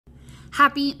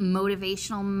Happy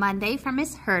Motivational Monday from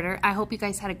Miss Herder. I hope you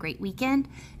guys had a great weekend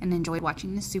and enjoyed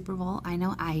watching the Super Bowl. I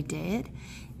know I did.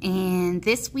 And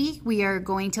this week we are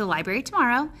going to the library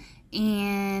tomorrow,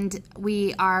 and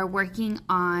we are working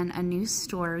on a new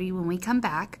story when we come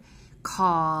back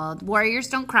called Warriors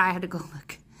Don't Cry. I had to go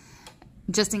look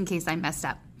just in case I messed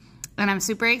up. And I'm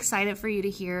super excited for you to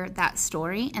hear that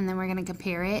story, and then we're going to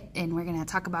compare it, and we're going to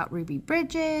talk about Ruby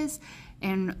Bridges,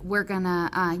 and we're going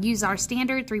to use our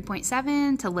standard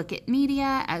 3.7 to look at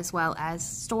media as well as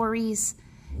stories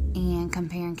and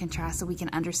compare and contrast so we can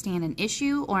understand an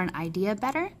issue or an idea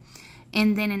better.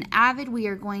 And then in Avid, we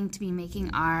are going to be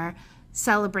making our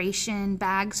celebration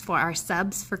bags for our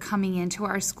subs for coming into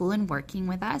our school and working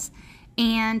with us.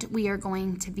 And we are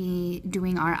going to be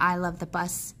doing our I Love the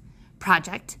Bus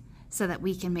project, so that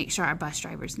we can make sure our bus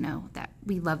drivers know that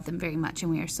we love them very much and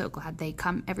we are so glad they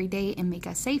come every day and make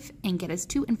us safe and get us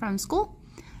to and from school.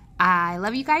 I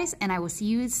love you guys, and I will see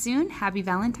you soon. Happy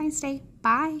Valentine's Day.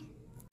 Bye.